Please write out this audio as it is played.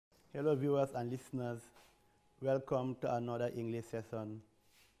Hello viewers and listeners, welcome to another English session.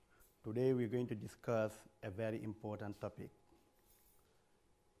 Today we're going to discuss a very important topic.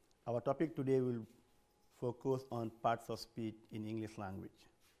 Our topic today will focus on parts of speech in English language.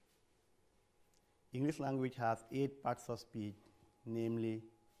 English language has 8 parts of speech, namely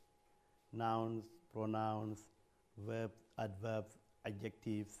nouns, pronouns, verbs, adverbs,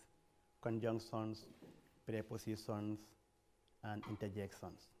 adjectives, conjunctions, prepositions, and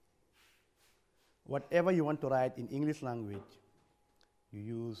interjections. Whatever you want to write in English language, you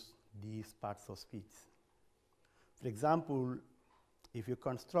use these parts of speech. For example, if you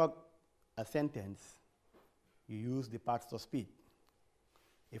construct a sentence, you use the parts of speech.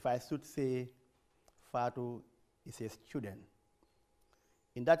 If I should say, Fatu is a student,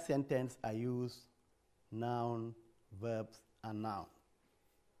 in that sentence I use noun, verbs, and noun.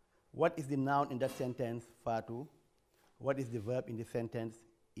 What is the noun in that sentence? Fatu. What is the verb in the sentence?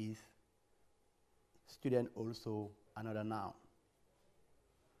 Is student also another noun.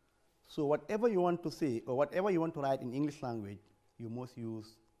 So whatever you want to say or whatever you want to write in English language, you must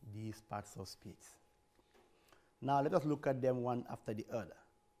use these parts of speech. Now let us look at them one after the other.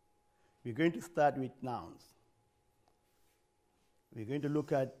 We're going to start with nouns. We're going to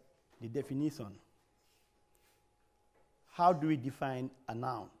look at the definition. How do we define a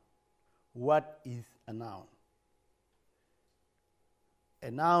noun? What is a noun?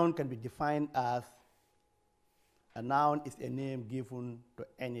 A noun can be defined as a noun is a name given to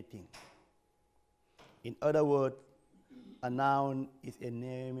anything. In other words, a noun is a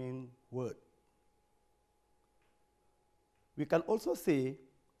naming word. We can also say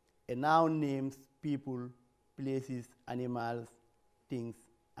a noun names people, places, animals, things,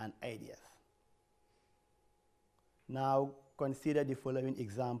 and ideas. Now consider the following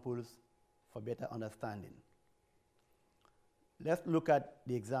examples for better understanding. Let's look at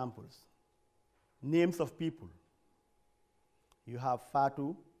the examples. Names of people. You have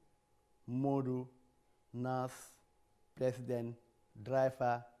Fatu, Modu, nurse, president,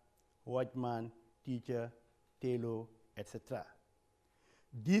 driver, watchman, teacher, tailor, etc.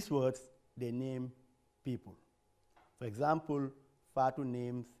 These words, they name people. For example, Fatu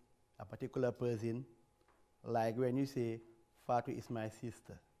names a particular person, like when you say, Fatu is my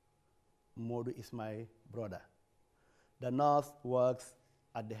sister, Modu is my brother. The nurse works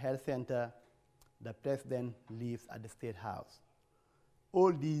at the health center, the president lives at the state house.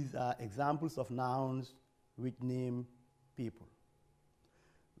 All these are examples of nouns which name people.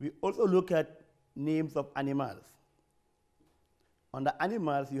 We also look at names of animals. Under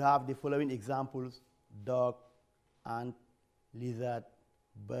animals, you have the following examples: dog, ant, lizard,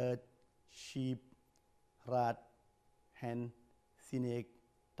 bird, sheep, rat, hen, snake,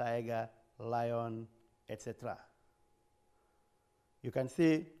 tiger, lion, etc. You can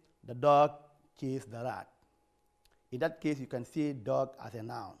say the dog chased the rat. In that case, you can say dog as a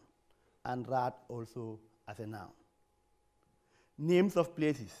noun and rat also as a noun. Names of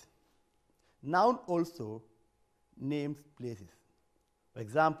places. Noun also names places. For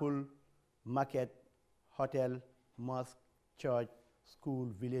example, market, hotel, mosque, church, school,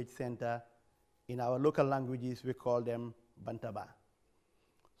 village center. In our local languages, we call them bantaba.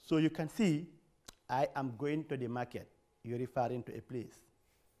 So you can see, I am going to the market. You're referring to a place.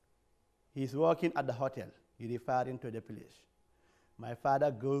 He's working at the hotel. You're referring to the place. My father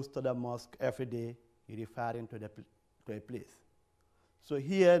goes to the mosque every day. You're referring to a place. So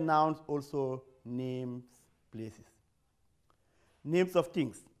here, nouns also names places. Names of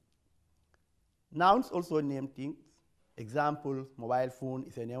things. Nouns also name things. Example, mobile phone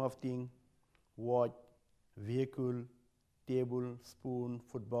is a name of thing. Watch, vehicle, table, spoon,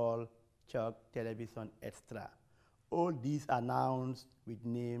 football, chalk, television, etc. All these are nouns which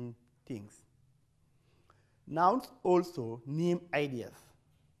name things. Nouns also name ideas.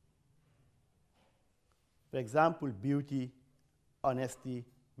 For example, beauty, honesty,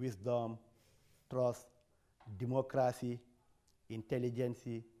 wisdom, trust, democracy, intelligence,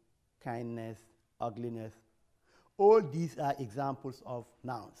 kindness, ugliness. All these are examples of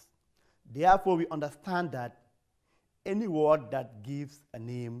nouns. Therefore, we understand that any word that gives a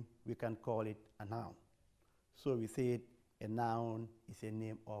name, we can call it a noun. So we say a noun is a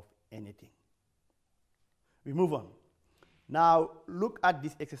name of anything. We move on. Now look at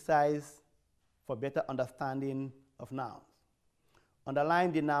this exercise for better understanding of nouns.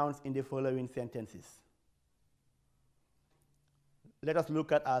 Underline the nouns in the following sentences. Let us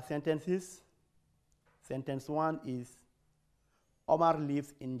look at our sentences. Sentence 1 is, Omar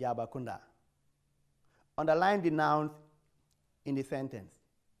lives in Jabakunda. Underline the nouns in the sentence.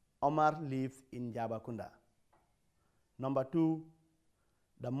 Omar lives in Jabakunda. Number 2,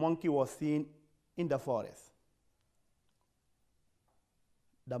 The monkey was seen in the forest.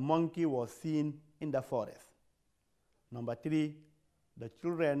 The monkey was seen in the forest. Number 3, the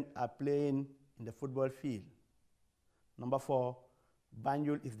children are playing in the football field. Number 4,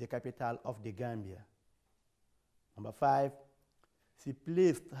 Banjul is the capital of the Gambia. Number 5, she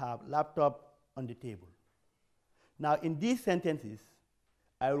placed her laptop on the table. Now, in these sentences,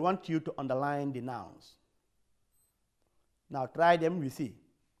 I want you to underline the nouns. Now, try them, we see.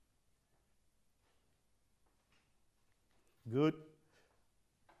 Good.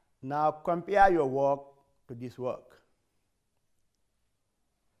 Now, compare your work to this work.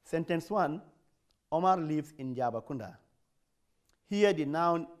 Sentence 1, Omar lives in Jabakunda. Here, the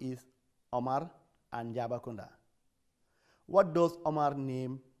noun is Omar and Jabakunda. What does Omar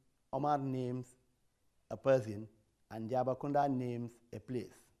name? Omar names a person, and Jabakunda names a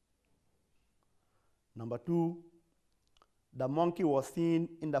place. Number 2, the monkey was seen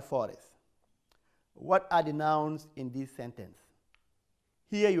in the forest. What are the nouns in this sentence?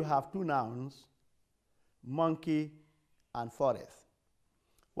 Here you have 2 nouns, monkey and forest.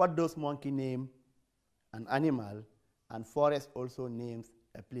 What does monkey name? An animal, and forest also names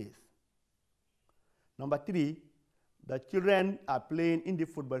a place. Number 3, the children are playing in the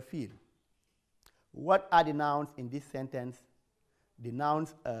football field. What are the nouns in this sentence? The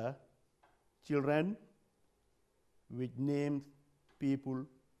nouns are children, which names people.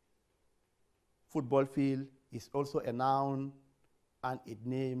 Football field is also a noun, and it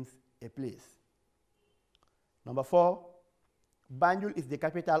names a place. Number 4, Banjul is the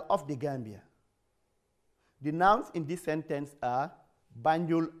capital of the Gambia. The nouns in this sentence are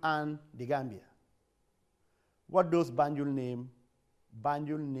Banjul and the Gambia. What does Banjul name?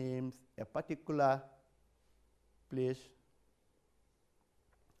 Banjul names a particular place,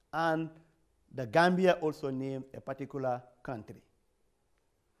 and the Gambia also names a particular country.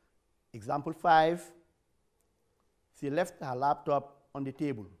 Example 5, she left her laptop on the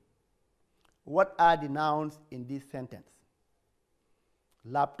table. What are the nouns in this sentence?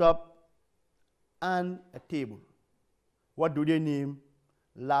 Laptop and a table. What do they name?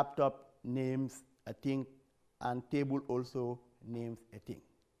 Laptop names a thing, and table also names a thing.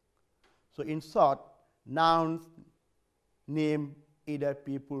 So in short, nouns name either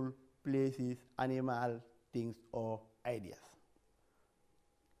people, places, animals, things, or ideas.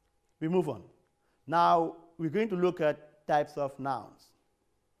 We move on. Now, we're going to look at types of nouns.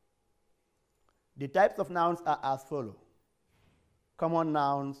 The types of nouns are as follows: common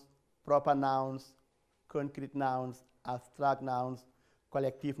nouns, proper nouns, concrete nouns, abstract nouns,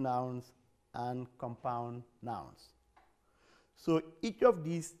 collective nouns, and compound nouns. So each of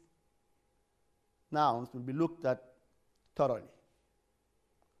these nouns will be looked at thoroughly.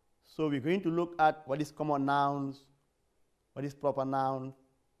 So we're going to look at what is common nouns, what is proper noun,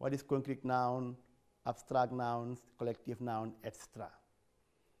 what is concrete noun, abstract nouns, collective noun, etc.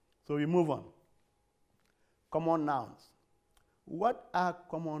 So we move on. Common nouns. What are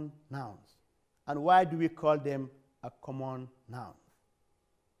common nouns? And why do we call them a common noun?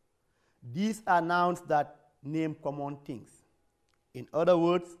 These are nouns that name common things. In other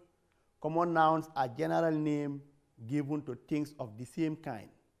words, common nouns are general names given to things of the same kind.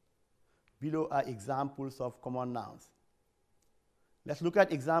 Below are examples of common nouns. Let's look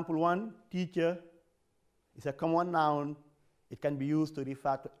at example 1. Teacher is a common noun. It can be used to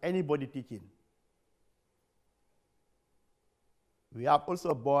refer to anybody teaching. We have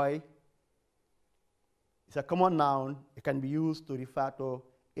also boy. It's a common noun. It can be used to refer to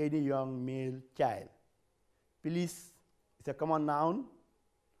any young male child. Police is a common noun.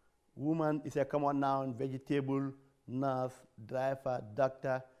 Woman is a common noun. Vegetable, nurse, driver,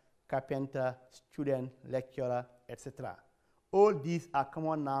 doctor, carpenter, student, lecturer, etc. All these are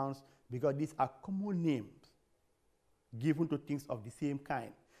common nouns because these are common names given to things of the same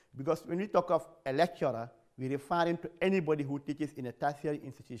kind. Because when we talk of a lecturer, we're referring to anybody who teaches in a tertiary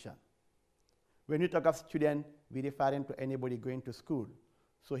institution. When we talk of student, we're referring to anybody going to school.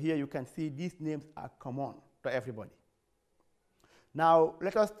 So here you can see these names are common to everybody. Now,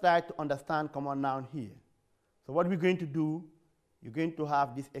 let us try to understand common noun here. So what we're going to do, you're going to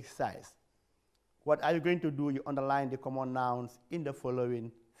have this exercise. What are you going to do? You underline the common nouns in the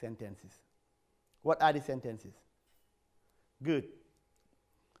following sentences. What are the sentences? Good.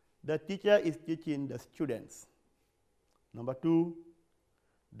 The teacher is teaching the students. Number 2,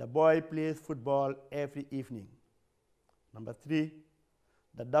 the boy plays football every evening. Number 3,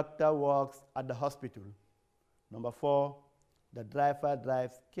 the doctor works at the hospital. Number 4, the driver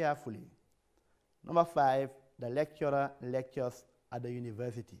drives carefully. Number 5, the lecturer lectures at the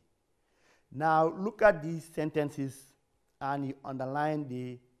university. Now look at these sentences and you underline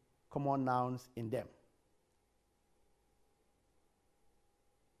the common nouns in them.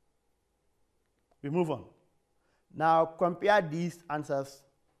 We move on. Now compare these answers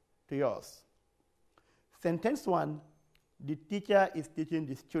to yours. Sentence 1, the teacher is teaching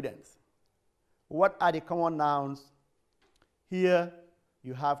the students. What are the common nouns? Here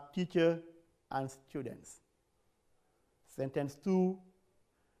you have teacher and students. Sentence 2,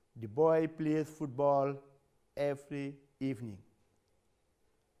 the boy plays football every evening.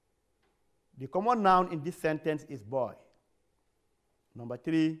 The common noun in this sentence is boy. Number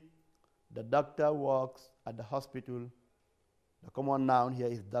 3, the doctor works at the hospital. The common noun here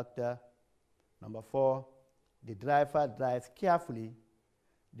is doctor. Number 4, the driver drives carefully.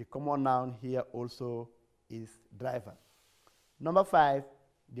 The common noun here also is driver. Number 5,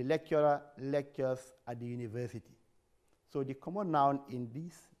 the lecturer lectures at the university. So the common noun in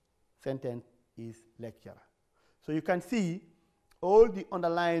this sentence is lecturer. So you can see all the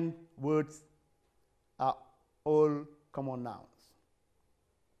underlined words are all common nouns.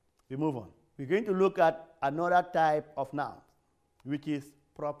 We move on. We're going to look at another type of nouns, which is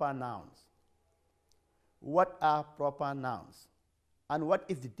proper nouns. What are proper nouns? And what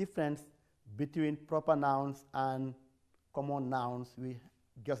is the difference between proper nouns and common nouns we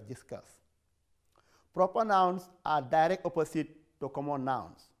just discussed? Proper nouns are direct opposite to common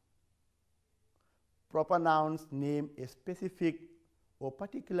nouns. Proper nouns name a specific or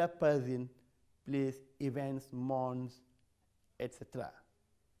particular person, place, events, months, etc.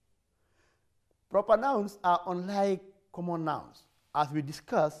 Proper nouns are unlike common nouns. As we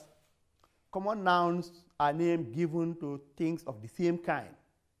discussed, common nouns are names given to things of the same kind.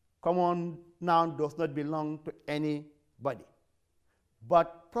 Common noun does not belong to anybody.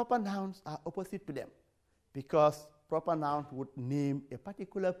 But proper nouns are opposite to them, because proper nouns would name a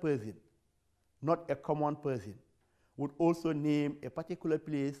particular person, not a common person. Would also name a particular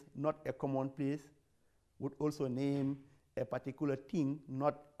place, not a common place. Would also name a particular thing,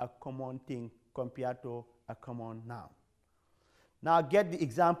 not a common thing compared to a common noun. Now get the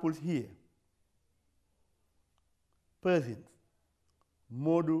examples here. Persons: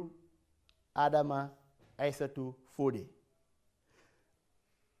 Modu, Adama, Aisatu, Fode.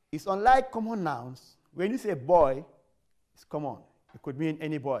 It's unlike common nouns. When you say boy, it's common. It could mean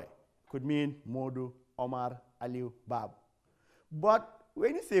any boy. It could mean Modu, Omar, Aliu, Bab. But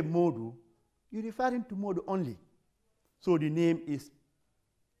when you say Modu, you're referring to Modu only. So the name is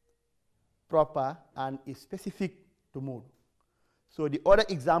proper and is specific to Modu. So the other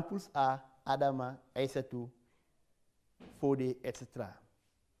examples are Adama, Aisatu, Fode, etc.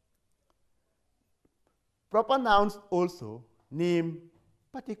 Proper nouns also name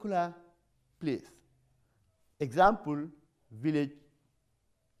particular place. Example: village,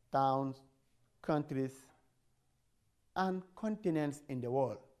 towns, countries, and continents in the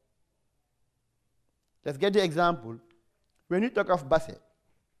world. Let's get the example. When you talk of Basse,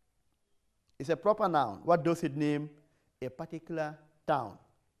 it's a proper noun. What does it name? A particular town.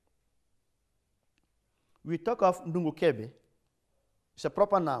 We talk of Ndungukebe, it's a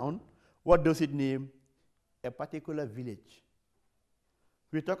proper noun. What does it name? A particular village.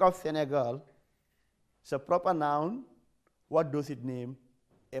 We talk of Senegal, it's a proper noun. What does it name?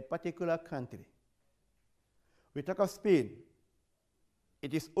 A particular country. We talk of Spain,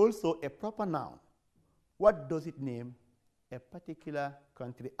 it is also a proper noun. What does it name? A particular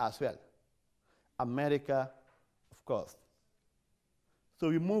country as well. America, of course. So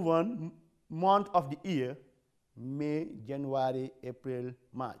we move on. Month of the year: May, January, April,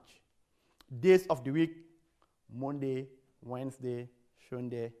 March. Days of the week: Monday, Wednesday,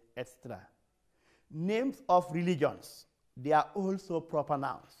 Sunday, etc. Names of religions: they are also proper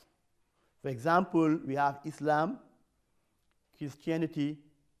nouns. For example, we have Islam, Christianity,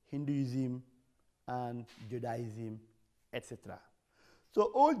 Hinduism, and Judaism, etc. So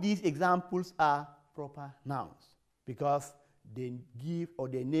all these examples are proper nouns because they give or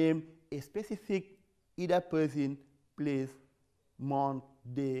they name a specific either person, place, month,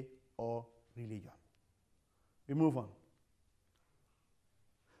 day, or religion. We move on.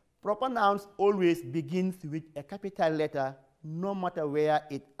 Proper nouns always begins with a capital letter, no matter where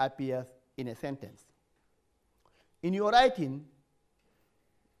it appears in a sentence. In your writing,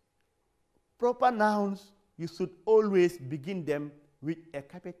 proper nouns, you should always begin them with a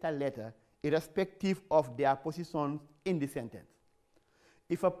capital letter, irrespective of their position in the sentence.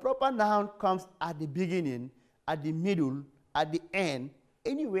 If a proper noun comes at the beginning, at the middle, at the end,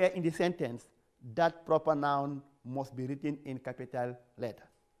 anywhere in the sentence, that proper noun must be written in capital letter.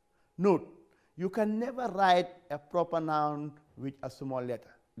 Note, you can never write a proper noun with a small letter.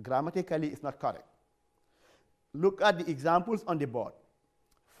 Grammatically, it's not correct. Look at the examples on the board.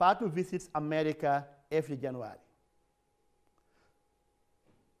 Fatu visits America every January.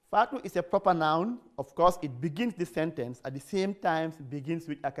 Fatu is a proper noun. Of course, it begins the sentence at the same time begins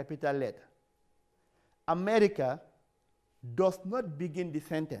with a capital letter. America does not begin the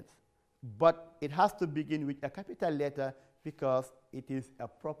sentence, but it has to begin with a capital letter because it is a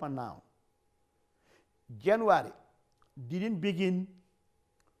proper noun. January didn't begin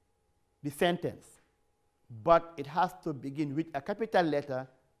the sentence, but it has to begin with a capital letter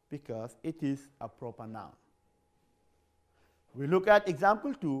because it is a proper noun. We look at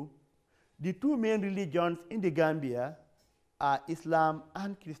example 2. The two main religions in the Gambia are Islam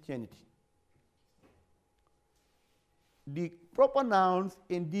and Christianity. The proper nouns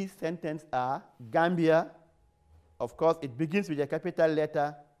in this sentence are Gambia, of course it begins with a capital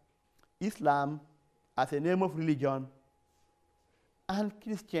letter, Islam as a name of religion, and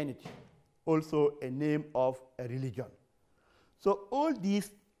Christianity, also a name of a religion. So all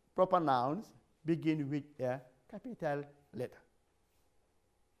these proper nouns begin with a capital letter.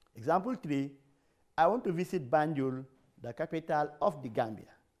 Example 3, I want to visit Banjul, the capital of the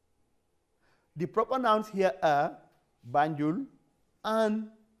Gambia. The proper nouns here are Banjul and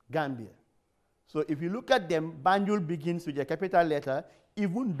Gambia. So if you look at them, Banjul begins with a capital letter,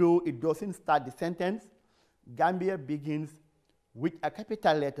 even though it doesn't start the sentence. Gambia begins with a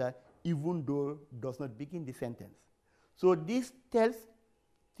capital letter, even though it does not begin the sentence. So this tells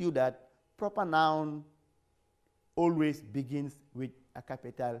you that proper noun always begins with a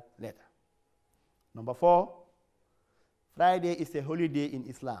capital letter. Number 4, Friday is a holiday in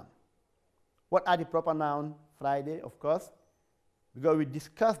Islam. What are the proper nouns? Friday, of course, because we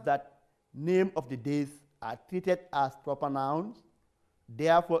discussed that name of the days are treated as proper nouns.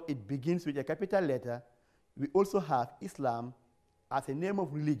 Therefore, it begins with a capital letter. We also have Islam as a name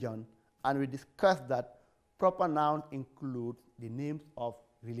of religion, and we discussed that proper nouns include the names of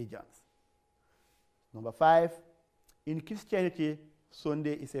religions. Number 5, in Christianity,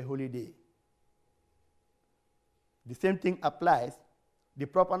 Sunday is a holiday. The same thing applies. The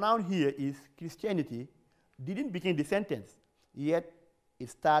proper noun here is Christianity. Didn't begin the sentence, yet it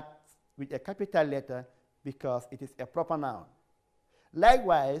starts with a capital letter because it is a proper noun.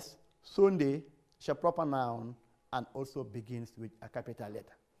 Likewise, Sunday is a proper noun and also begins with a capital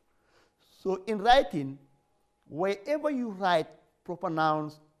letter. So in writing, wherever you write proper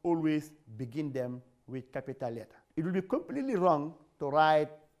nouns, always begin them with capital letter. It will be completely wrong to write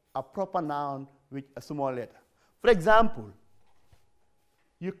a proper noun with a small letter. For example,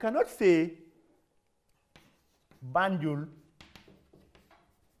 you cannot say Banjul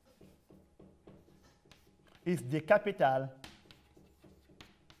is the capital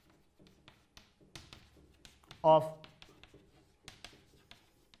of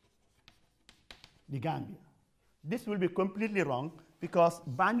the Gambia. This will be completely wrong because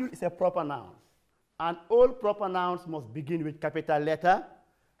Banjul is a proper noun, and all proper nouns must begin with capital letter,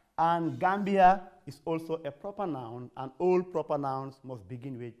 and Gambia is also a proper noun, and all proper nouns must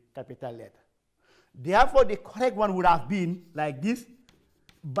begin with capital letter. Therefore, the correct one would have been like this: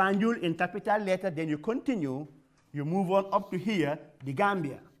 Banjul in capital letter, then you continue, you move on up to here, the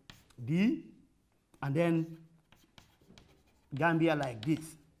Gambia, D, and then Gambia like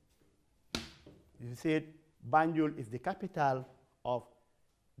this. You said Banjul is the capital of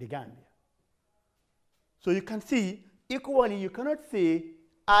the Gambia. So you can see, equally, you cannot say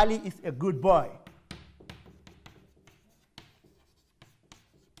Ali is a good boy.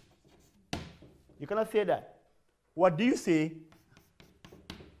 You cannot say that. What do you say?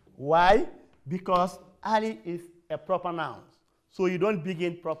 Why? Because Ali is a proper noun. So you don't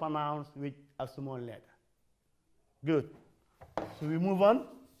begin proper nouns with a small letter. Good. So we move on.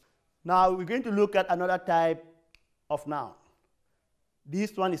 Now we're going to look at another type of noun.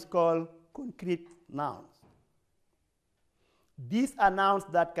 This one is called concrete nouns. These are nouns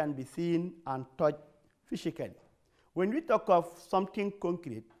that can be seen and touched physically. When we talk of something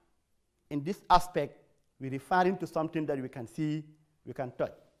concrete, in this aspect, we're referring to something that we can see, we can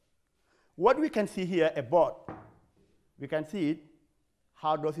touch. What we can see here, a board. We can see it.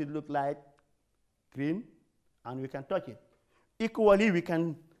 How does it look like? Green, and we can touch it. Equally, we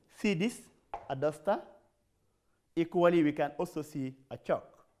can see this, a duster. Equally, we can also see a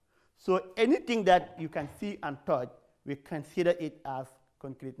chalk. So anything that you can see and touch, we consider it as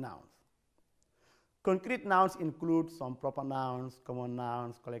concrete nouns. Concrete nouns include some proper nouns, common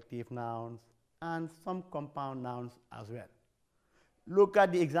nouns, collective nouns, and some compound nouns as well. Look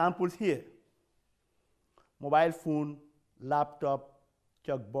at the examples here: mobile phone, laptop,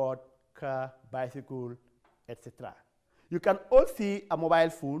 chalkboard, car, bicycle, etc. You can all see a mobile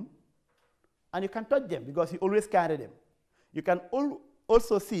phone, and you can touch them because you always carry them. You can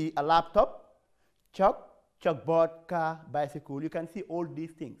also see a laptop, chalkboard, car, bicycle. You can see all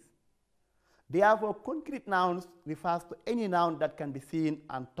these things. Therefore, concrete nouns refers to any noun that can be seen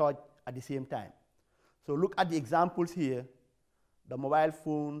and touched at the same time. So look at the examples here. The mobile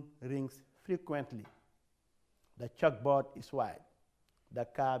phone rings frequently. The chalkboard is white. The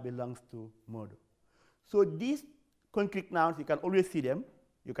car belongs to Modo. So these concrete nouns, you can always see them.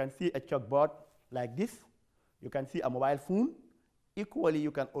 You can see a chalkboard like this. You can see a mobile phone. Equally,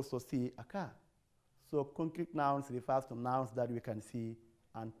 you can also see a car. So concrete nouns refers to nouns that we can see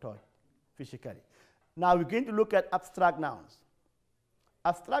and touch physically. Now we're going to look at abstract nouns.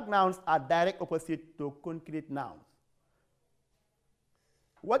 Abstract nouns are direct opposite to concrete nouns.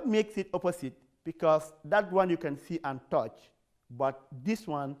 What makes it opposite? Because that one you can see and touch, but this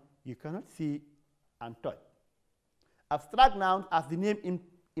one you cannot see and touch. Abstract nouns, as the name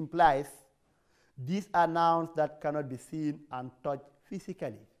implies, these are nouns that cannot be seen and touched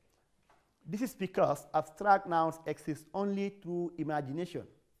physically. This is because abstract nouns exist only through imagination.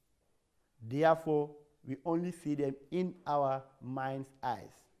 Therefore, we only see them in our mind's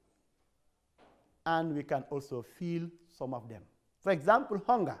eyes. And we can also feel some of them. For example,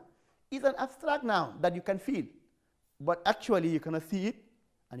 hunger is an abstract noun that you can feel, but actually you cannot see it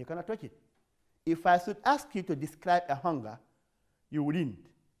and you cannot touch it. If I should ask you to describe a hunger, you wouldn't.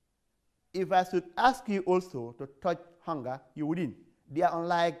 If I should ask you also to touch hunger, you wouldn't. They are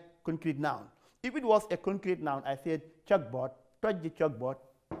unlike concrete noun. If it was a concrete noun, I said chalkboard, touch the chalkboard,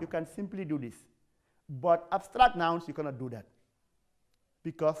 you can simply do this. But abstract nouns, you cannot do that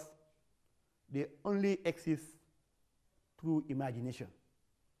because they only exist through imagination.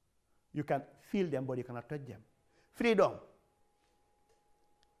 You can feel them, but you cannot touch them. Freedom,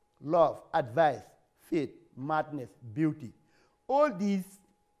 love, advice, faith, madness, beauty. All these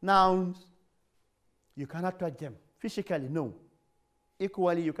nouns, you cannot touch them. Physically, no.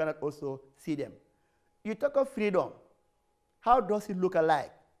 Equally, you cannot also see them. You talk of freedom. How does it look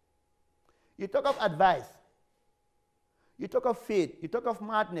alike? You talk of advice. You talk of faith. You talk of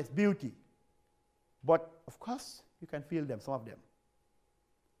madness, beauty. But, of course, you can feel them, some of them.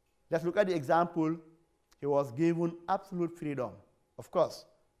 Let's look at the example. He was given absolute freedom, of course.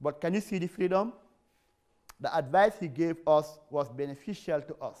 But can you see the freedom? The advice he gave us was beneficial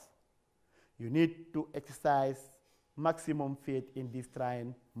to us. You need to exercise maximum faith in this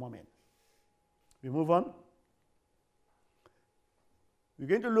trying moment. We move on. We're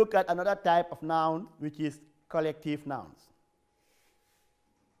going to look at another type of noun, which is collective nouns.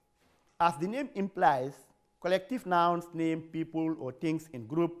 As the name implies, collective nouns name people or things in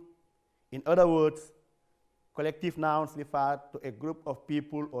group. In other words, collective nouns refer to a group of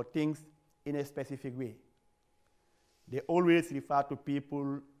people or things in a specific way. They always refer to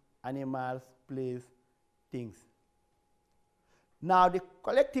people, animals, place, things. Now, the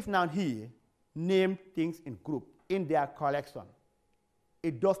collective noun here names things in group, in their collection.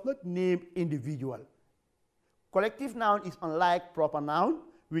 It does not name individual. Collective noun is unlike proper noun,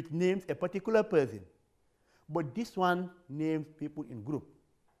 which names a particular person. But this one names people in group.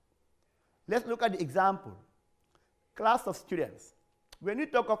 Let's look at the example. Class of students. When you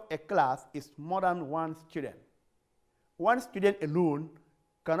talk of a class, it's more than one student. One student alone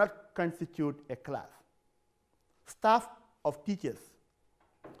cannot constitute a class. Staff of teachers.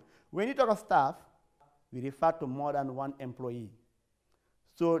 When you talk of staff, we refer to more than one employee.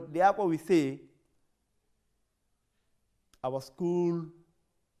 So therefore we say our school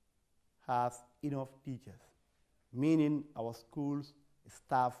has enough teachers, meaning our schools is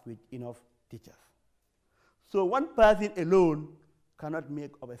staffed with enough teachers. So one person alone cannot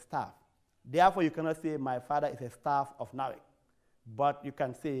make up a staff. Therefore, you cannot say my father is a staff of NAWEC, but you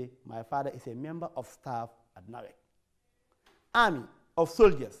can say my father is a member of staff at NAWEC. Army of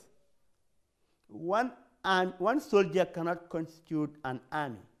soldiers. One soldier cannot constitute an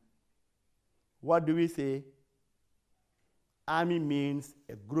army. What do we say? Army means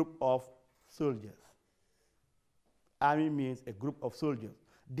a group of soldiers. Army means a group of soldiers.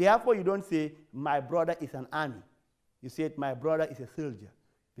 Therefore, you don't say, my brother is an army. You say, my brother is a soldier,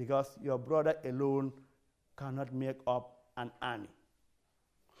 because your brother alone cannot make up an army.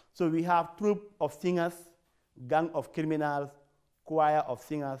 So we have troop of singers, gang of criminals, choir of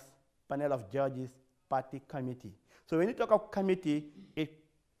singers, panel of judges, party committee. So when you talk of committee, it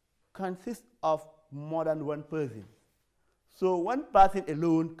consists of more than one person. So one person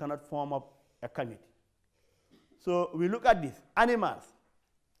alone cannot form up a committee. So we look at this. Animals.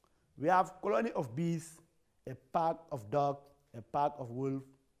 We have colony of bees, a pack of dogs, a pack of wolves,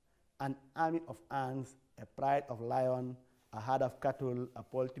 an army of ants, a pride of lion, a herd of cattle, a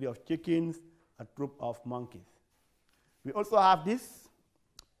poultry of chickens, a troop of monkeys. We also have this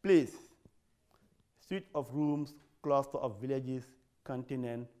place, suite of rooms, cluster of villages,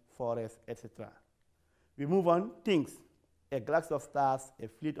 continent, forest, etc. We move on, things, a galaxy of stars, a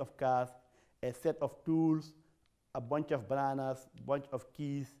fleet of cars, a set of tools, a bunch of bananas, bunch of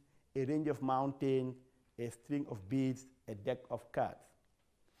keys, a range of mountains, a string of beads, a deck of cards.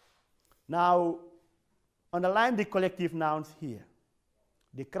 Now, underline the collective nouns here.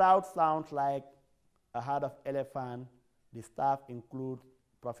 The crowd sounds like a herd of elephants. The staff include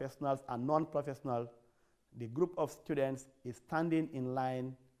professionals and non-professional. The group of students is standing in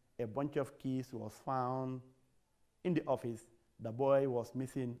line. A bunch of keys was found in the office. The boy was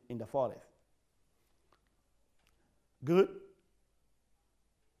missing in the forest. Good?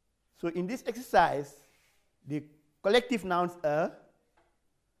 So in this exercise, the collective nouns are: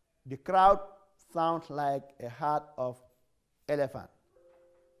 the crowd sounds like a herd of elephant.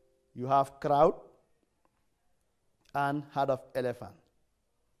 You have crowd and herd of elephant.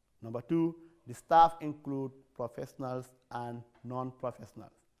 Number two, the staff include professionals and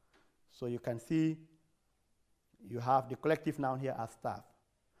non-professionals. So you can see you have the collective noun here as staff.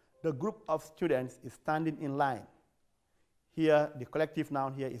 The group of students is standing in line. Here, the collective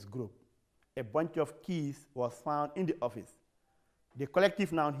noun here is group. A bunch of keys was found in the office. The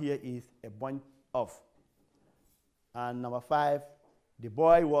collective noun here is a bunch of. And number five, the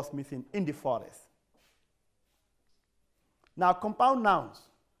boy was missing in the forest. Now, compound nouns.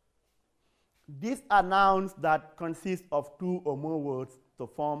 These are nouns that consist of two or more words to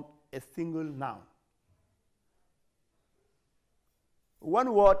form a single noun.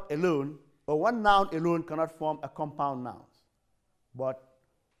 One word alone, or one noun alone, cannot form a compound noun, but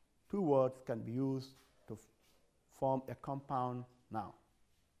two words can be used to form a compound noun.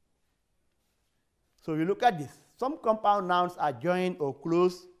 So we look at this. Some compound nouns are joined or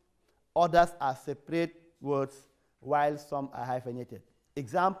close, others are separate words, while some are hyphenated.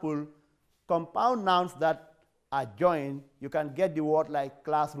 Example, compound nouns that are joined, you can get the word like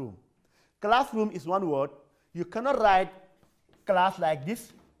classroom. Classroom is one word. You cannot write class like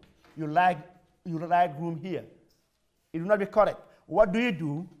this. You write room here. It will not be correct. What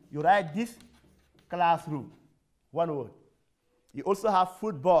do? You write this classroom, one word. You also have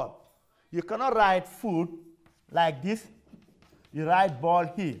football. You cannot write food like this. You write ball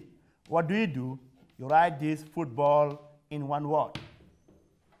here. What do? You write this football in one word.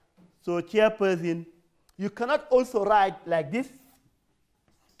 So chairperson, you cannot also write like this.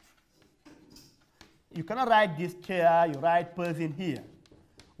 You cannot write this chair, you write person here.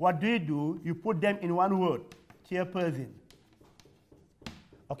 What do? You put them in one word, chairperson.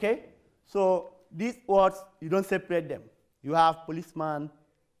 Okay? So these words, you don't separate them. You have policeman,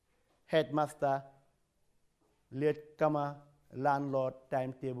 headmaster, latecomer, landlord,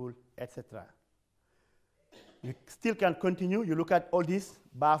 timetable, etc. You still can continue. You look at all these: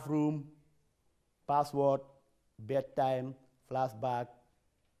 bathroom, password, bedtime, flashback.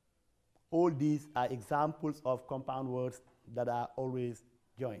 All these are examples of compound words that are always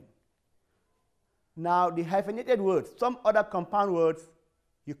joined. Now, the hyphenated words, some other compound words,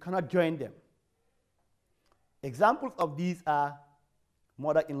 you cannot join them. Examples of these are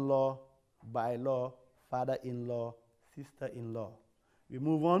mother-in-law, by-law, father-in-law, sister-in-law. We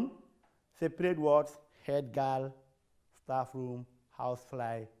move on. Separate words: head girl, staff room,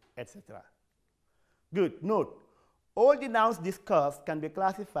 housefly, etc. Good. Note, all the nouns discussed can be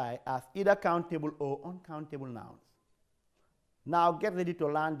classified as either countable or uncountable nouns. Now get ready to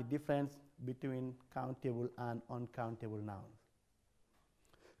learn the difference between countable and uncountable nouns.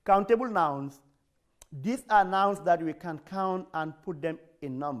 Countable nouns, these are nouns that we can count and put them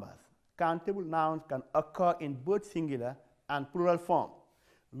in numbers. Countable nouns can occur in both singular and plural form,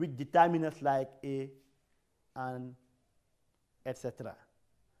 with determinants like a and etc.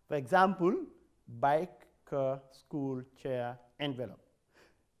 For example, bike, car, school, chair, envelope.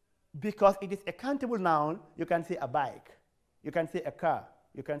 Because it is a countable noun, you can say a bike, you can say a car,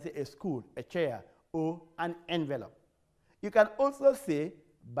 you can say a school, a chair, or an envelope. You can also say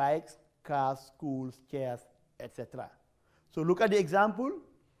bikes, cars, schools, chairs, etc. So look at the example.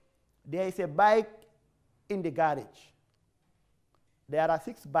 There is a bike in the garage. There are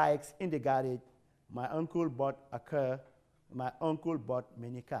 6 bikes in the garage. My uncle bought a car. My uncle bought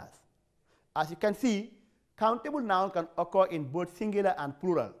many cars. As you can see, countable noun can occur in both singular and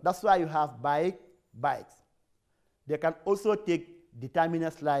plural. That's why you have bike, bikes. They can also take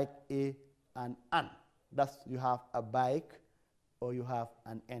determinants like a and an. Thus, you have a bike or you have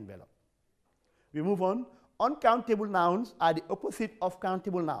an envelope. We move on. Uncountable nouns are the opposite of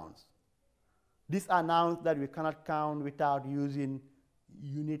countable nouns. These are nouns that we cannot count without using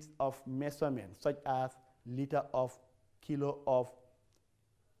units of measurement, such as liter of, kilo of,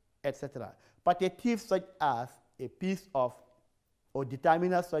 etc. Partitive such as a piece of, or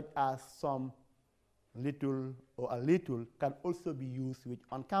determiner such as some, little, or a little can also be used with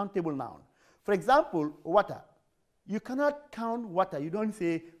uncountable noun. For example, water. You cannot count water. You don't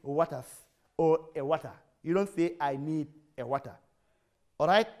say waters or a water. You don't say I need a water. All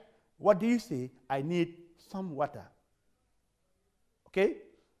right? What do you say? I need some water. Okay?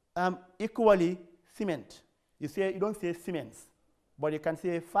 Equally, cement. You don't say cements, but you can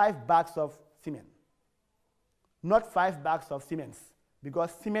say 5 bags of cement. Not 5 bags of cement,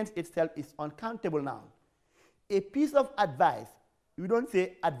 because cement itself is uncountable noun. A piece of advice, you don't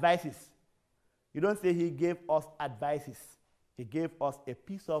say advices. You don't say he gave us advices. He gave us a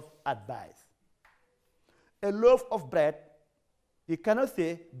piece of advice. A loaf of bread, you cannot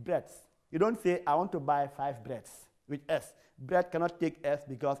say breads. You don't say I want to buy 5 breads with S. Bread cannot take S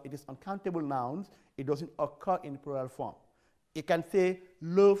because it is uncountable nouns. It doesn't occur in plural form. You can say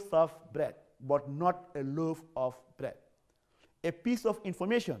loaves of bread, but not a loaf of bread. A piece of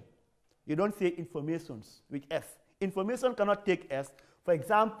information, you don't say informations with S. Information cannot take S. For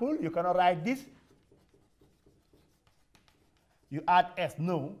example, you cannot write this. You add S.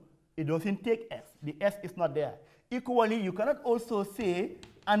 No, it doesn't take S. The S is not there. Equally, you cannot also say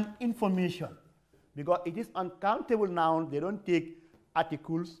an information because it is uncountable noun. They don't take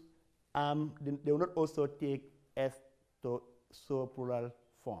articles. They will not also take S to show plural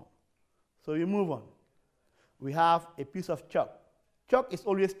form. So we move on. We have a piece of chalk. Chalk is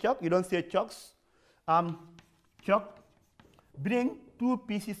always chalk. You don't say chalks. Chalk. Bring 2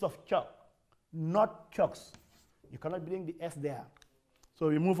 pieces of chalk, not chalks. You cannot bring the S there. So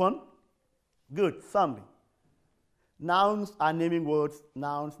we move on. Good. Summary. Nouns are naming words.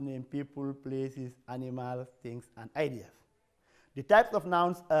 Nouns name people, places, animals, things, and ideas. The types of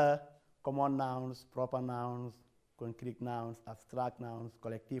nouns are common nouns, proper nouns, concrete nouns, abstract nouns,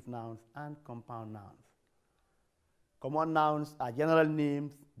 collective nouns, and compound nouns. Common nouns are general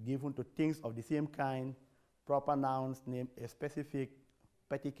names given to things of the same kind. Proper nouns name a specific,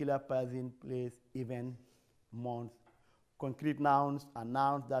 particular person, place, event, month. Concrete nouns are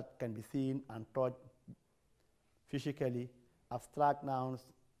nouns that can be seen and touched physically. Abstract nouns,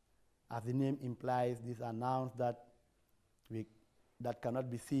 as the name implies, these are nouns that cannot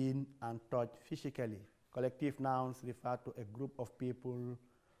be seen and touched physically. Collective nouns refer to a group of people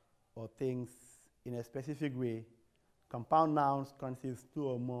or things in a specific way. Compound nouns consist 2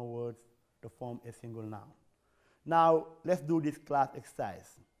 or more words to form a single noun. Now, let's do this class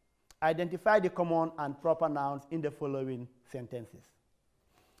exercise. Identify the common and proper nouns in the following sentences.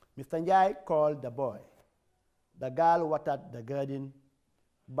 Mr. Njai called the boy. The girl watered the garden.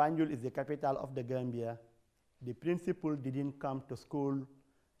 Banjul is the capital of the Gambia. The principal didn't come to school.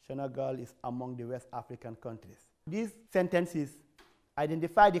 Senegal is among the West African countries. These sentences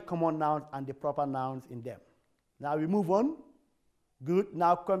identify the common nouns and the proper nouns in them. Now we move on. Good.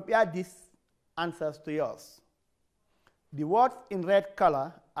 Now compare these answers to yours. The words in red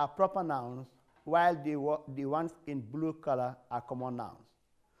color are proper nouns, while the ones in blue color are common nouns.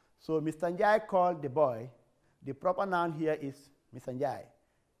 So Mr. Njai called the boy. The proper noun here is Mr. Njai,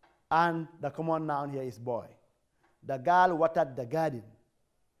 and the common noun here is boy. The girl watered the garden.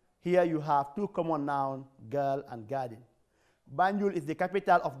 Here you have 2 common nouns, girl and garden. Banjul is the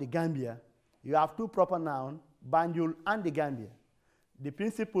capital of the Gambia. You have 2 proper nouns, Banjul and the Gambia. The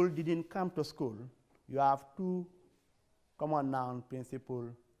principal didn't come to school. You have 2 common noun, principal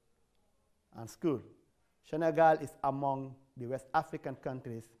and school. Senegal is among the West African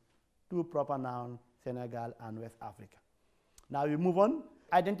countries. 2 proper nouns, Senegal and West Africa. Now we move on.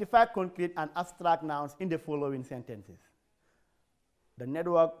 Identify concrete and abstract nouns in the following sentences. The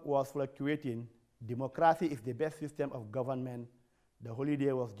network was fluctuating. Democracy is the best system of government. The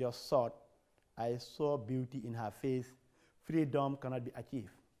holiday was just short. I saw beauty in her face. Freedom cannot be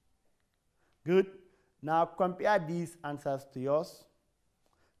achieved. Good. Now compare these answers to yours.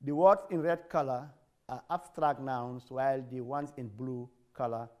 The words in red color are abstract nouns, while the ones in blue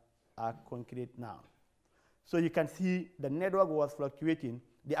color are concrete nouns. So you can see the network was fluctuating.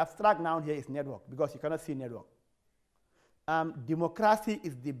 The abstract noun here is network because you cannot see network. Democracy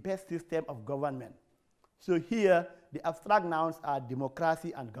is the best system of government. So here, the abstract nouns are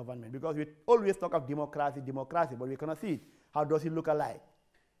democracy and government because we always talk of democracy, but we cannot see it. How does it look alike?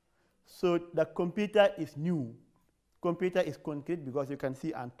 So the computer is new. Computer is concrete because you can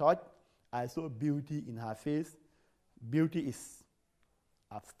see and touch. I saw beauty in her face. Beauty is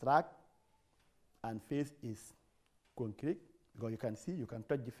abstract, and face is concrete because you can see, you can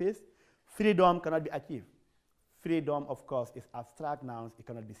touch the face. Freedom cannot be achieved. Freedom, of course, is abstract nouns, it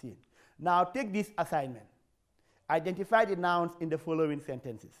cannot be seen. Now take this assignment. Identify the nouns in the following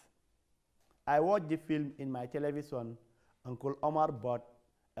sentences. I watched the film in my television. Uncle Omar bought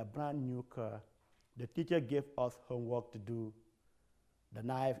a brand new car. The teacher gave us homework to do. The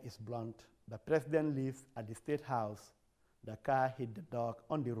knife is blunt. The president lives at the State House. The car hit the dog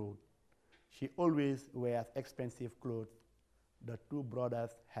on the road. She always wears expensive clothes. The two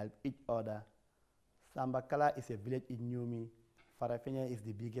brothers help each other. Sambakala is a village in Nyumi. Farafenya is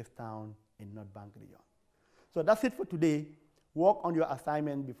the biggest town in North Bank region. So that's it for today. Work on your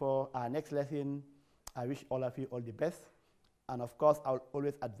assignment before our next lesson. I wish all of you all the best. And of course, I'll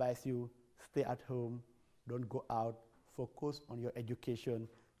always advise you, stay at home, don't go out, focus on your education,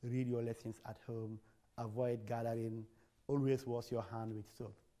 read your lessons at home, avoid gathering, always wash your hand with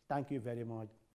soap. Thank you very much.